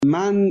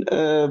من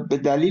به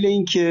دلیل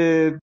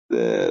اینکه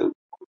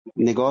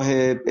نگاه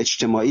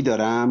اجتماعی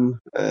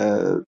دارم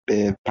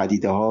به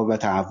پدیده ها و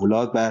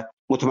تحولات و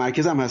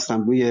متمرکزم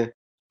هستم روی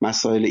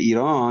مسائل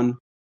ایران،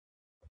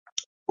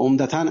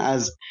 عمدتاً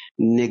از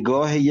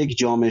نگاه یک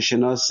جامعه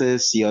شناس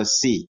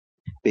سیاسی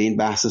به این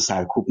بحث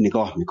سرکوب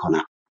نگاه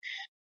میکنم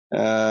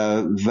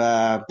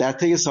و در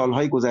طی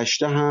سالهای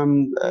گذشته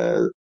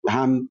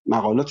هم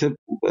مقالات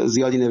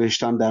زیادی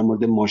نوشتم در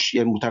مورد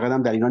ماشین.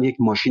 معتقدم در ایران یک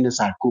ماشین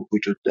سرکوب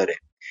وجود داره.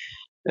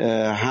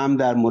 هم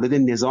در مورد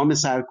نظام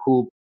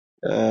سرکوب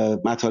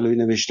مطالبی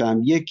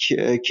نوشتم. یک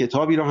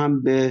کتابی رو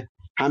هم به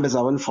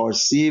زبان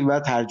فارسی و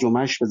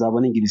ترجمهش به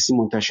زبان انگلیسی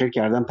منتشر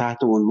کردم تحت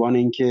عنوان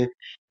اینکه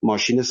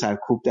ماشین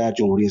سرکوب در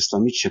جمهوری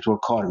اسلامی چطور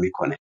کار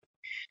میکنه.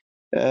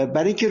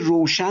 برای اینکه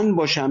روشن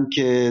باشم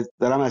که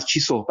دارم از چی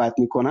صحبت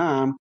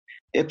میکنم،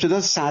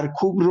 ابتدا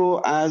سرکوب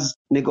رو از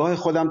نگاه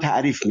خودم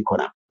تعریف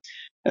میکنم.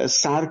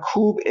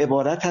 سرکوب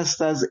عبارت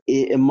است از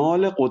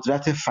اعمال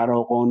قدرت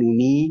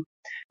فراقانونی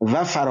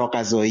و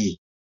فراقضایی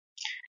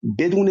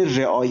بدون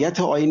رعایت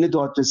آیین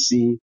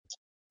دادرسی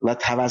و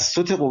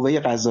توسط قوه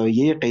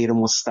قضاییه غیر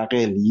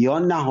مستقل یا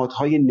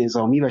نهادهای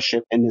نظامی و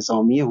شبه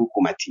نظامی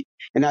حکومتی.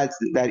 یعنی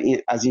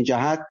از این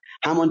جهت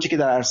همانچه که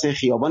در عرصه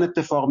خیابان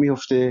اتفاق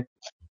میفته،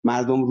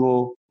 مردم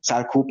رو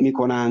سرکوب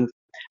میکنند،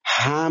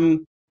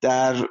 هم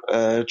در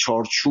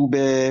چارچوب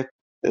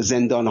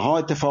زندانها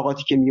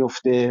اتفاقاتی که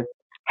میفته،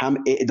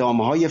 هم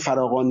اعدامهای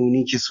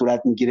فراقانونی که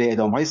صورت میگیره،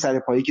 اعدامهای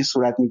سرپایی که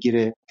صورت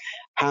میگیره،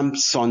 هم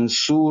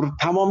سانسور،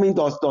 تمام این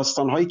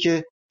داستانهایی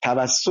که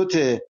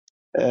توسط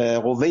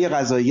قوه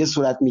قضاییه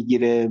صورت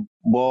میگیره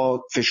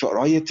با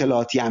فشارهای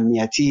اطلاعاتی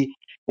امنیتی،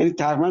 یعنی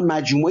تقریبا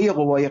مجموعه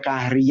قوای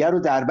قهریه رو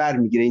در بر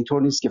میگیره.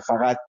 اینطور نیست که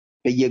فقط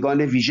به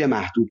یگان ویژه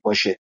محدود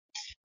باشه.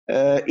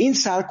 این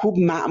سرکوب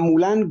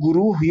معمولاً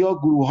گروه یا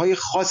گروه‌های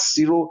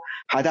خاصی رو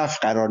هدف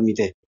قرار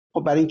میده.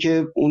 خب برای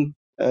اینکه اون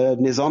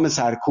نظام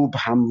سرکوب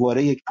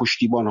همواره یک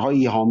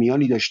پشتیبان‌های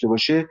حامیانی داشته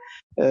باشه،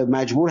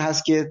 مجبور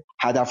هست که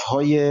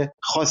هدف‌های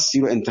خاصی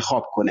رو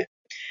انتخاب کنه.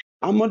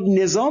 اما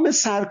نظام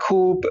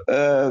سرکوب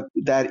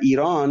در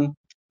ایران،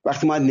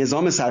 وقتی ما از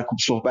نظام سرکوب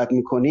صحبت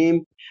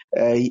میکنیم،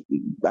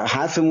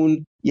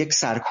 حرفمون یک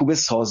سرکوب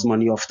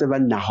سازمانی یافته و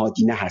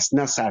نهادینه هست،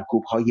 نه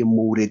سرکوب‌های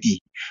موردی.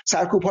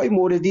 سرکوب‌های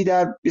موردی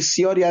در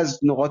بسیاری از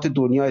نقاط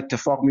دنیا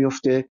اتفاق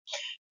میفته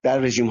در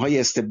رژیم‌های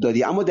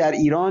استبدادی، اما در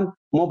ایران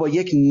ما با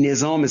یک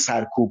نظام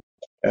سرکوب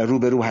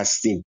روبرو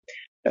هستیم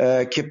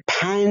که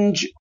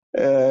 5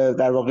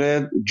 در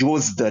واقع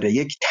جزء داره،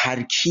 یک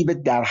ترکیب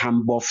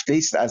درهم بافته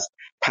است از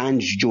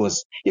 5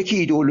 جزء. یکی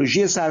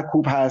ایدئولوژی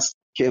سرکوب هست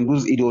که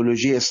امروز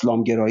ایدئولوژی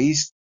اسلامگرایی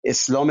است،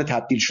 اسلام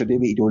تبدیل شده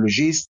به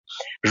ایدئولوژی است.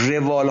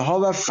 روالها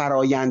و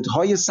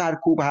فرایندهای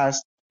سرکوب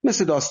هست،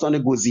 مثل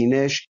داستان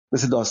گزینش،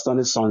 مثل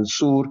داستان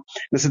سانسور،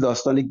 مثل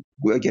داستان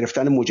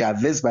گرفتن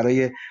مجوز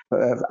برای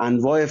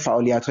انواع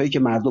فعالیت‌هایی که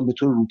مردم به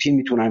طور روتین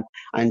میتونن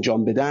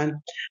انجام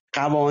بدن.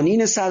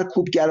 قوانین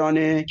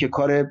سرکوبگرانه که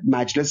کار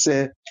مجلس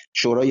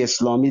شورای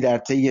اسلامی در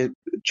طی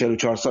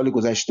 44 سال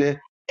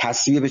گذشته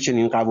تصویب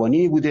چنین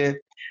قوانینی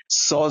بوده.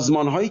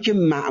 سازمان‌هایی که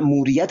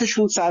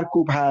مأموریتشون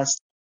سرکوب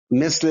هست،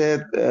 مثل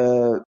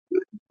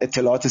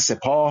اطلاعات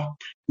سپاه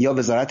یا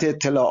وزارت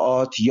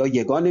اطلاعات یا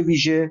یگان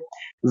ویژه،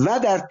 و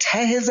در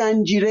ته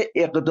زنجیره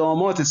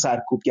اقدامات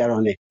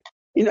سرکوبگرانه.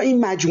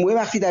 این مجموعه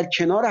وقتی در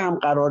کنار هم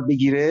قرار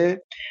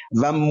بگیره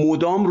و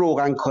مدام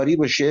روغنکاری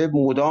بشه،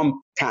 مدام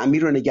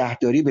تعمیر و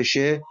نگهداری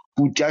بشه،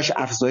 بودجهش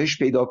افزایش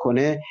پیدا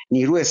کنه،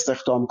 نیرو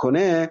استخدام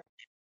کنه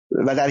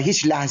و در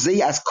هیچ لحظه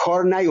ای از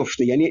کار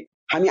نیفته، یعنی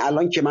همین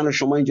الان که من و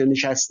شما اینجا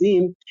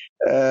نشستیم،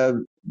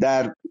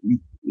 در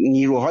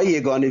نیروهای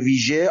یگان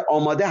ویژه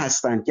آماده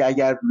هستند که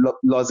اگر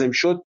لازم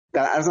شد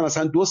در عرض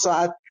مثلا 2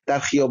 ساعت در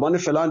خیابان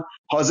فلان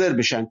حاضر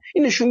بشن.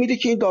 این نشون میده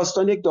که این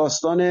داستان یک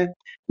داستان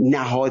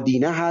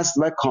نهادینه هست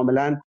و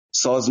کاملا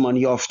سازمانی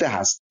یافته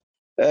هست.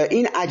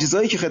 این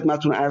اجزایی که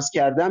خدمتتون عرض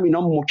کردم،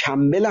 اینا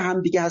مکمل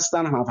هم دیگه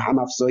هستن، هم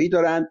افزایی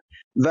دارن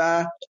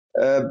و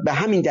به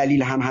همین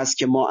دلیل هم هست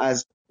که ما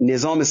از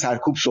نظام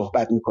سرکوب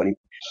صحبت میکنیم.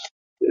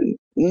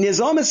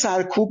 نظام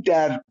سرکوب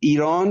در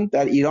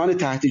ایران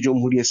تحت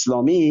جمهوری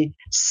اسلامی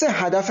 3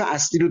 هدف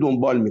اصلی رو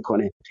دنبال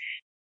میکنه: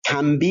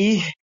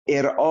 تنبیه،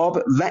 ارعاب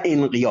و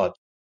انقیاد،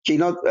 که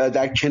اینا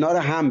در کنار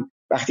هم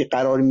وقتی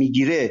قرار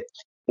میگیره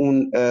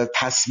اون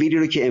تصویری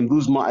رو که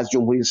امروز ما از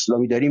جمهوری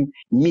اسلامی داریم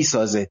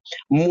میسازه.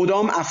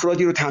 مدام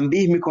افرادی رو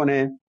تنبیه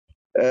میکنه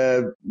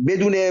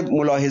بدون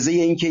ملاحظه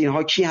اینکه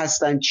اینها کی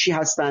هستن، چی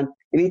هستن.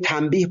 یعنی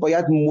تنبیه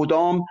باید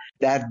مدام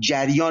در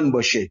جریان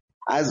باشه.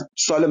 از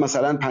سال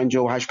مثلا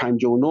 58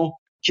 59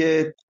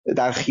 که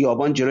در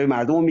خیابان جلوی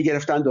مردم رو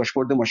میگرفتن،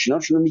 داشبورد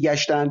ماشیناشون رو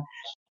میگشتن،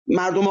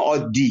 مردم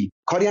عادی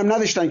کاری هم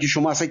نداشتن که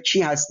شما اصلا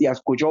کی هستی،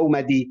 از کجا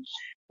اومدی.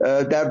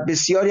 در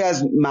بسیاری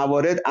از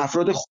موارد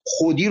افراد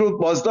خودی رو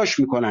بازداشت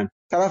میکنن.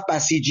 طرف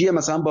بسیجیه،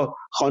 مثلا با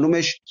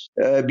خانومش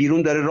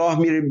بیرون داره راه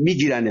میره،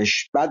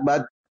 میگیرنش،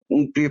 بعد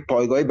اون توی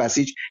پایگاه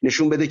بسیج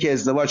نشون بده که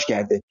ازدواج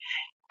کرده.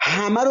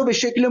 همه رو به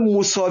شکل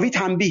مساوی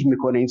تنبیه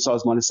میکنه این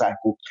سازمان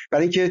سرکوب،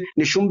 برای اینکه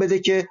نشون بده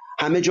که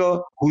همه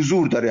جا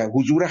حضور داره،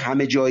 حضور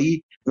همه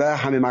جایی و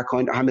همه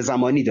مکان، همه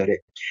زمانی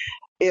داره.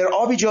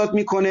 ارعاب ایجاد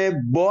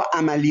میکنه با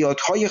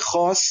عملیات‌های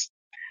خاص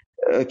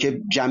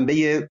که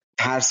جنبه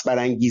ترس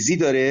برانگیزی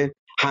داره،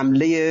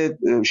 حمله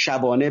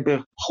شبانه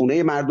به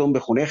خونه مردم، به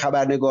خونه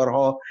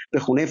خبرنگارها، به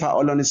خونه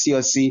فعالان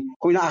سیاسی.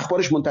 خب اینا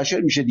اخبارش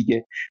منتشر میشه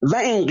دیگه.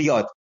 و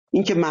انقیاد،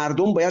 اینکه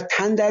مردم باید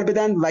تن در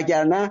بدن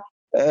وگرنه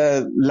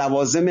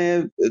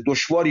لوازم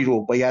دشواری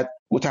رو باید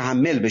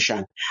متحمل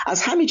بشن.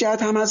 از همین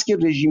جهت هم هست که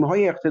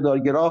رژیم‌های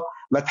اقتدارگرا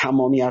و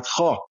تمامیت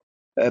خواه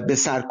به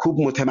سرکوب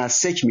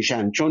متمسک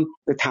میشن، چون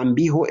به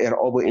تنبیه و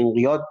ارعاب و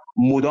انقیاد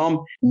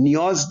مدام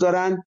نیاز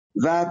دارن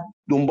و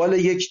دنبال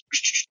یک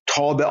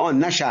تابعان،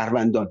 نه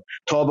شهروندان،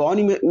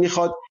 تابعانی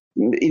میخواد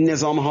این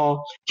نظام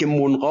ها که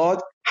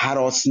منقاد،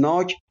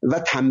 هراسناک و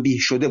تنبیه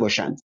شده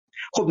باشند.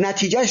 خب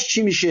نتیجهش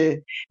چی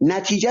میشه؟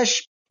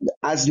 نتیجهش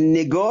از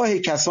نگاه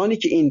کسانی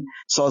که این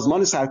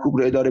سازمان سرکوب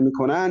رو اداره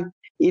میکنن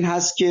این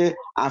هست که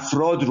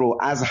افراد رو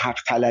از حق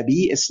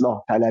طلبی،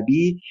 اصلاح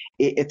طلبی،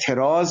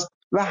 اعتراض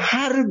و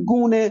هر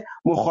گونه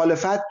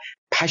مخالفت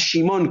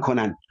پشیمان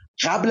کنن.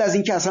 قبل از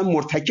اینکه اصلا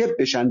مرتکب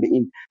بشن به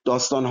این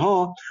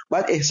داستانها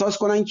باید احساس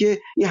کنن که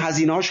این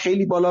هزینه‌هاش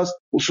خیلی بالاست،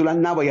 اصولا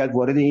نباید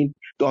وارد این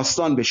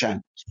داستان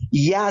بشن.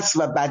 یأس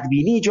و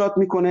بدبینی ایجاد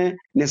میکنه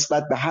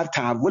نسبت به هر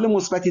تحول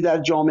مثبتی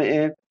در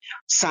جامعه.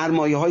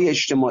 سرمایه‌های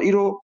اجتماعی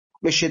رو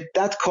به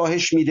شدت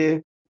کاهش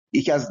میده.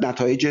 یکی از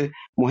نتایج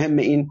مهم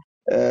این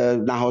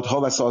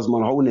نهادها و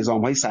سازمانها و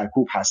نظامهای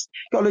سرکوب هست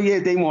که حالا یه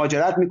عده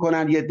مهاجرت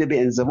میکنن، یه عده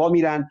به انزوا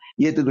میرن،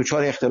 یه عده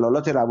دچار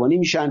اختلالات روانی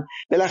میشن.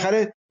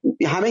 بالاخره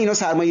همه اینا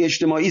سرمایه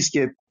اجتماعی است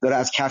که داره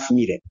از کف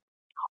میره.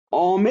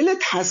 عامل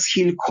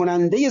تسهیل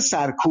کننده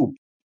سرکوب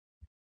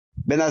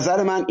به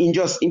نظر من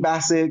اینجاست، این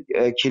بحث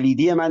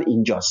کلیدی من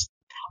اینجاست.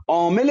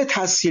 عامل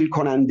تسهیل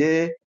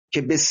کننده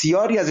که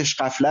بسیاری ازش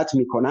غفلت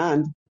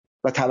میکنند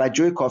و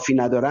توجه کافی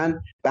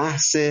ندارن،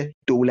 بحث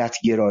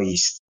دولتگرایی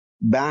است،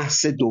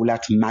 بحث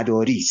دولت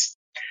مداری است.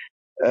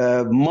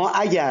 ما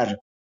اگر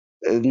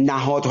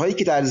نهادهایی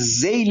که در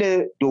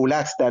ذیل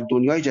دولت در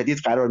دنیای جدید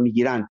قرار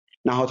میگیرن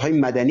نهادهای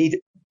مدنی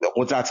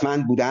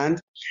قدرتمند بودند،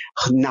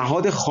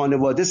 نهاد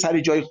خانواده سر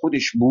جای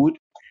خودش بود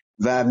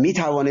و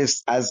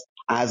میتوانست از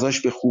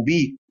اعضاش به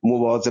خوبی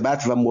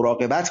مواظبت و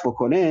مراقبت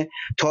بکنه،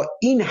 تا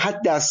این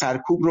حد از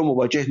سرکوب رو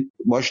مواجه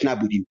باش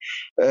نبودیم.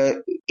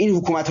 این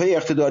حکومت‌های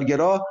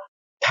اقتدارگرا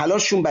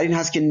تلاششون بر این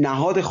هست که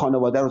نهاد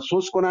خانواده رو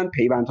سوس کنن،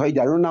 پیوندهای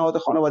درون نهاد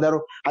خانواده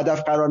رو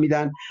هدف قرار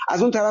میدن.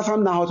 از اون طرف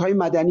هم نهادهای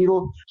مدنی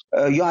رو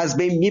یا از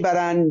بین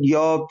میبرن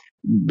یا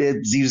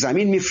به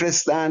زیرزمین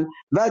میفرستن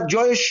و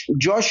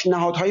جاش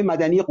نهادهای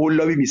مدنی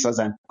قلابی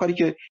میسازن، کاری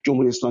که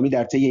جمهوری اسلامی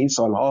در طی این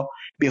سالها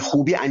به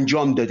خوبی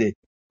انجام داده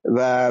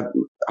و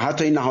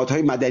حتی این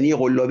نهادهای مدنی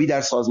قلابی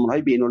در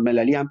سازمانهای بین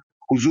المللی هم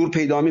حضور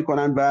پیدا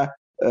میکنن و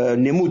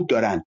نمود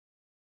دارن.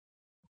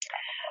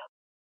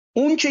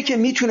 اون چه که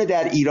میتونه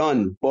در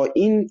ایران با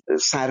این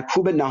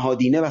سرکوب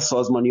نهادینه و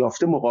سازمانی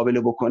یافته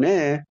مقابله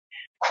بکنه،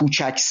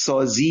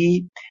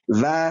 کوچکسازی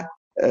و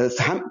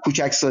هم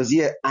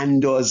کوچکسازی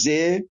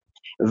اندازه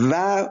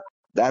و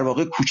در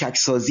واقع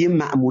کوچکسازی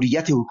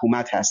مأموریت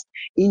حکومت هست.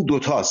 این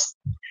دوتاست.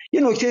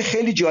 یه نکته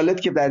خیلی جالب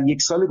که در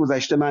یک سال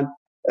گذشته من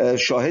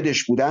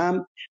شاهدش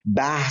بودم،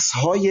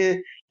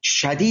 بحث‌های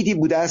شدیدی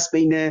بوده است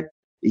بین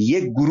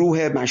یک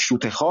گروه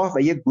مشروطه خواه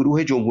و یک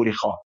گروه جمهوری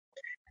خواه.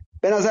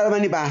 به نظر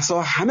من این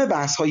بحث‌ها همه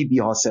بحث‌های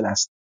بی‌حاصل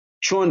است،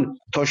 چون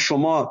تا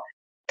شما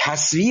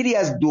تصویری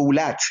از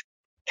دولت،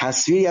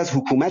 تصویری از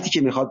حکومتی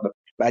که میخواد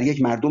بر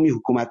یک مردمی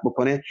حکومت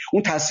بکنه،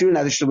 اون تصویر رو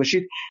نداشته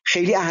باشید،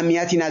 خیلی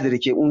اهمیتی نداره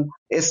که اون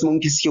اسم اون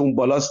کسی که اون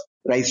بالاست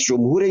رئیس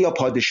جمهوره یا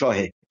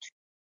پادشاهه.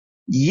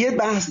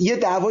 یه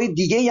دعوای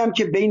دیگه‌ای هم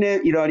که بین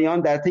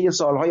ایرانیان در طی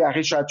سالهای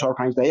اخیر، شاید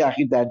 4-5 دهه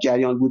اخیر در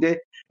جریان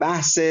بوده،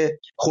 بحث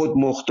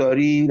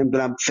خودمختاری،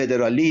 نمیدونم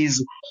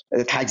فدرالیسم،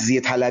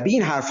 تجزیه طلبی،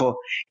 این حرفا،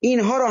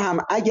 اینها رو هم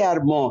اگر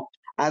ما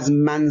از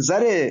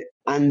منظر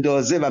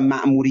اندازه و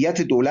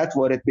مأموریت دولت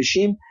وارد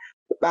بشیم،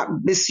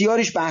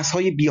 بسیاریش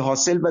بحث‌های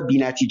بی‌حاصل و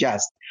بی‌نتیجه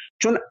است.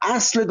 چون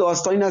اصل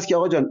داستان این است که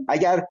آقا جان،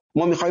 اگر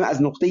ما می‌خوایم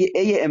از نقطه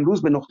A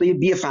امروز به نقطه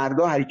B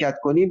فردا حرکت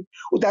کنیم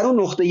و در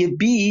اون نقطه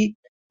B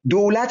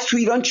دولت تو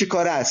ایران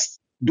چیکاره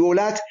است؟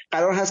 دولت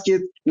قرار هست که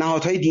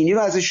نهادهای دینی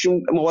رو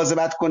ازشون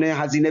مواظبت کنه،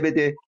 هزینه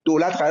بده.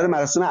 دولت قرار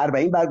مراسم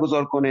 40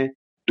 برگزار کنه.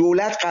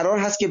 دولت قرار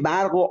هست که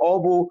برق و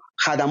آب و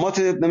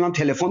خدمات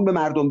تلفن به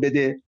مردم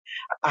بده.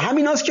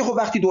 همیناست که خب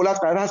وقتی دولت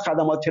قرار هست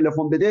خدمات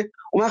تلفن بده،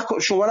 اون وقت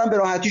شما رو هم به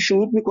راحتی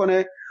شروط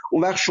میکنه،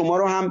 اون وقت شما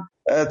رو هم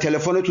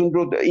تلفنتون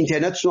رو،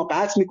 اینترنتتون رو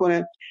قطع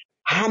میکنه.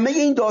 همه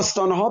این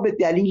داستانها به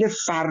دلیل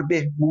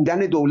فربه بودن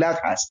دولت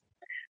هست.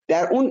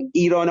 در اون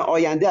ایران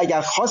آینده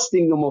اگر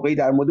خواستیم یه موقعی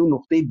در مورد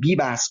نقطه B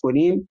بحث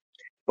کنیم،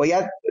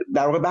 باید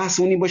در واقع بحث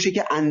اون این باشه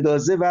که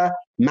اندازه و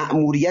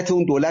مأموریت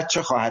اون دولت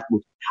چه خواهد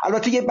بود.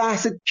 البته یه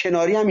بحث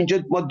کناری هم اینجا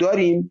ما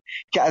داریم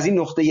که از این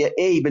نقطه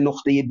A به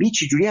نقطه B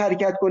چجوری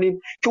حرکت کنیم،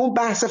 که اون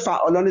بحث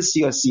فعالان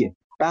سیاسیه،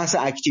 بحث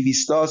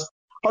اکتیویستاست،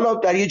 حالا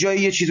در یه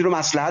جایی یه چیزی رو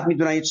مصلحت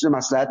میدونن، یه چیزی رو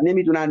مصلحت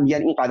نمیدونن،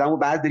 میگن این قدم رو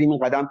برداریم، این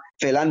قدم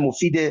فعلا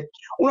مفیده.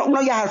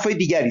 اونا یه حرفای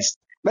دیگری است.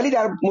 ولی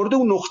در مورد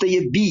اون نقطه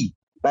بی،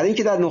 برای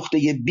اینکه در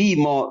نقطه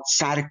بی ما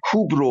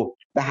سرکوب رو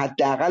به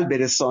حداقل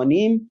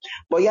برسانیم،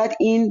 باید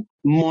این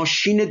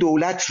ماشین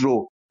دولت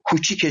رو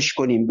کوچیکش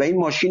کنیم و این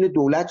ماشین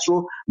دولت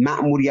رو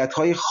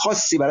مأموریت‌های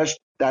خاصی براش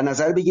در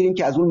نظر بگیریم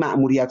که از اون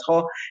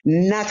مأموریت‌ها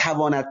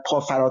نتواند پا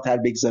فراتر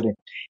بگذاره.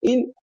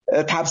 این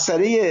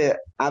تبصره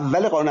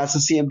اول قانون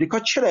اساسی امریکا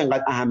چرا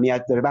اینقدر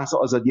اهمیت داره، بحث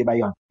آزادی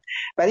بیان؟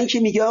 برای اینکه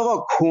میگه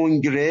آقا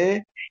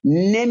کنگره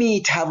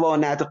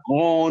نمیتواند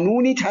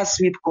قانونی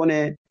تصویب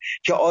کنه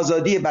که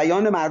آزادی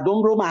بیان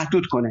مردم رو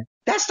محدود کنه.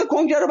 دست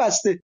کنگره رو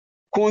بسته.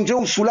 کنگره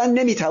اصولا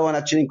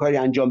نمیتواند چنین کاری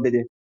انجام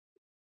بده.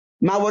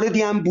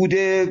 مواردی هم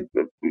بوده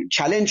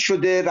چالش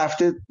شده،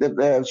 رفته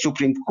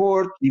سوپریم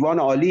کورت، دیوان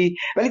عالی،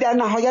 ولی در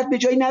نهایت به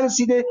جایی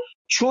نرسیده،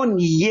 چون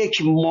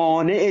یک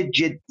مانع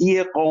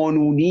جدی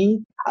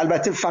قانونی،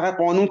 البته فقط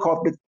قانون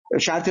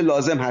شرط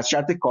لازم هست،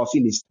 شرط کافی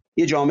نیست.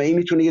 یه جامعه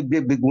میتونه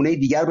به گونه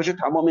دیگر باشه،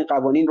 تمام این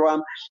قوانین رو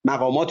هم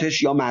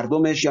مقاماتش یا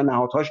مردمش یا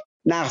نهادهاش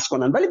نقض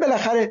کنن، ولی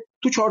بالاخره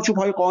تو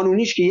چارچوب‌های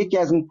قانونیش که یکی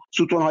از اون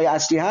ستون‌های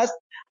اصلی هست،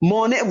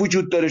 مانع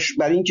وجود داره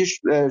برای اینکه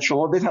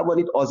شما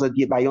بتوانید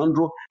آزادی بیان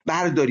رو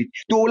بردارید.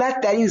 دولت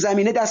در این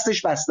زمینه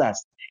دستش بسته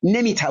است،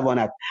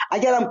 نمیتواند.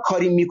 اگرم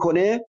کاری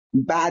میکنه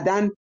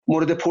بعداً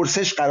مورد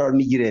پرسش قرار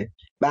میگیره،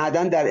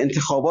 بعداً در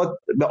انتخابات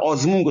به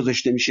آزمون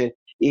گذاشته میشه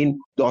این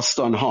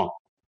داستانها.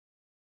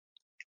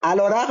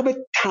 علیرغم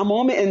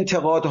تمام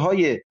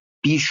انتقادهای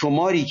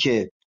بیشماری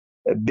که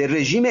به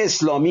رژیم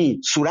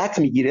اسلامی صورت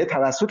میگیره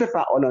توسط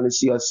فعالان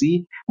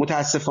سیاسی،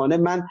 متاسفانه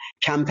من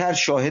کمتر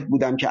شاهد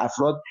بودم که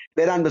افراد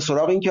برن به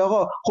سراغ این که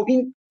آقا خب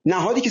این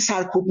نهادی که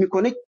سرکوب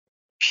میکنه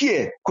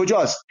کیه،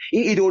 کجاست،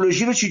 این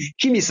ایدئولوژی رو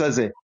کی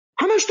میسازه؟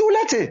 همش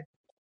دولته.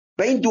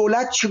 و این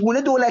دولت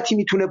چگونه دولتی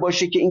میتونه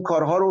باشه که این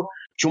کارها رو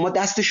شما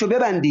دستشو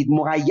ببندید،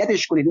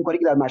 مقیدش کنید؟ اون کاری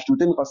که در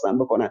مشروطه میخواستن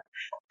بکنن،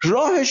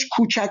 راهش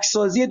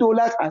کوچکسازی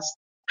دولت هست.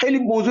 خیلی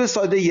موضوع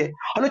ساده ایه.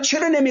 حالا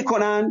چرا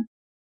نمیکنن؟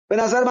 به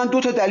نظر من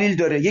 2 تا دلیل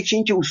داره. یکی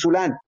این که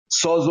اصولاً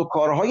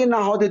سازوکارهای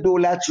نهاد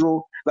دولت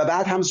رو و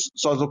بعد هم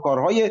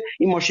سازوکارهای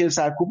این ماشین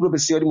سرکوب رو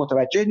بسیاری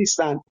متوجه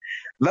نیستن،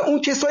 و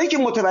اون کسایی که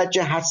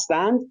متوجه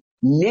هستند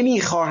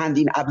نمیخواهند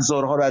این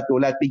ابزارها رو از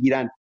دولت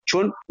بگیرن،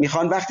 چون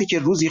میخوان وقتی که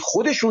روزی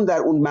خودشون در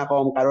اون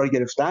مقام قرار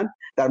گرفتن،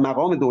 در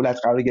مقام دولت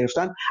قرار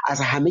گرفتن،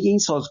 از همه این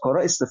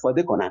سازوکارها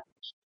استفاده کنن.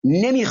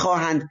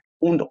 نمیخواهند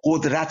اون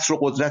قدرت رو،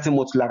 قدرت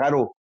مطلقه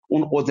رو،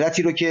 اون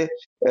قدرتی رو که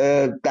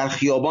در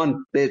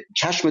خیابان به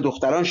چشم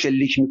دختران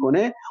شلیک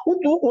میکنه،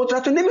 اون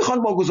قدرت رو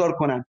نمیخوان واگذار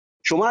کنن.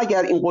 شما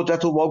اگر این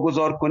قدرت رو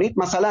واگذار کنید،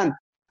 مثلا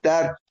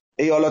در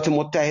ایالات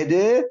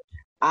متحده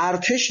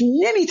ارتش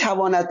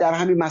نمیتواند در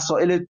همین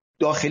مسائل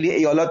داخلی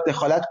ایالات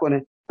دخالت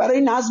کنه.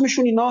 برای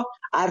نظمشون اینا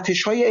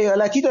ارتش‌های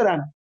ایالتی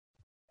دارن،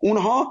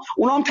 اونها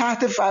هم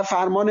تحت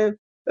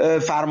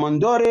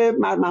فرماندار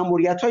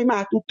مأموریت‌های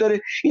محدود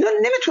داره، اینا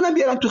نمیتونن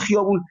بیارن تو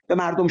خیابون به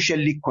مردم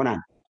شلیک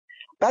کنن.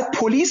 بعد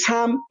پلیس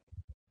هم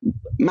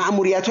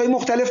مأموریت‌های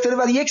مختلف داره،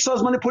 ولی یک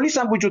سازمان پلیس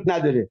هم وجود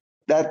نداره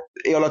در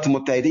ایالات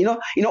متحده.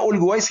 اینا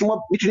الگوهایی است که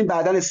ما میتونیم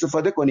بعداً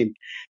استفاده کنیم.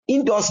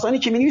 این داستانی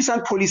که می‌نویسن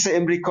پلیس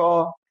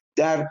امریکا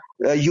در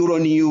یورو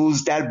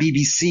نیوز، در بی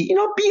بی سی،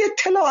 اینا بی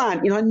اطلاعن،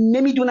 اینا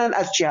نمیدونن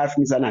از چی حرف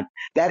میزنن.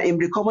 در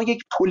امریکا ما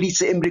یک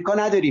پلیس امریکا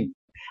نداریم.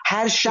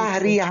 هر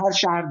شهری، هر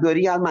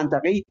شهرداری، هر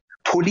منطقه‌ای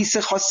پلیس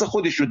خاص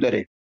خودش رو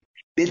داره.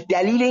 به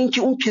دلیل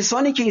اینکه اون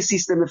کسانی که این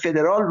سیستم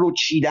فدرال رو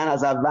چیدن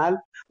از اول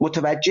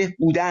متوجه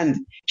بودند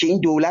که این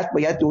دولت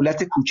باید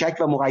دولت کوچک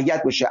و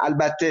مقید باشه.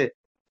 البته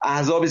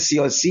احزاب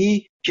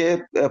سیاسی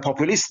که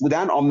پاپولیست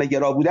بودن،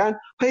 عامه‌گرا بودن،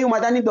 پی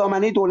اومدن این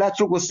دامنه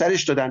دولت رو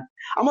گسترش دادن.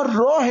 اما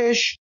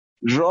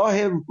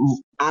راه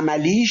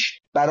عملیش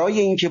برای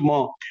اینکه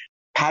ما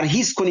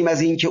پرهیز کنیم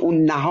از اینکه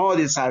اون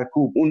نهاد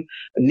سرکوب، اون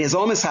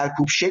نظام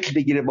سرکوب شکل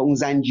بگیره با اون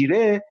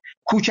زنجیره،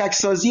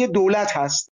 کوچکسازی دولت هست.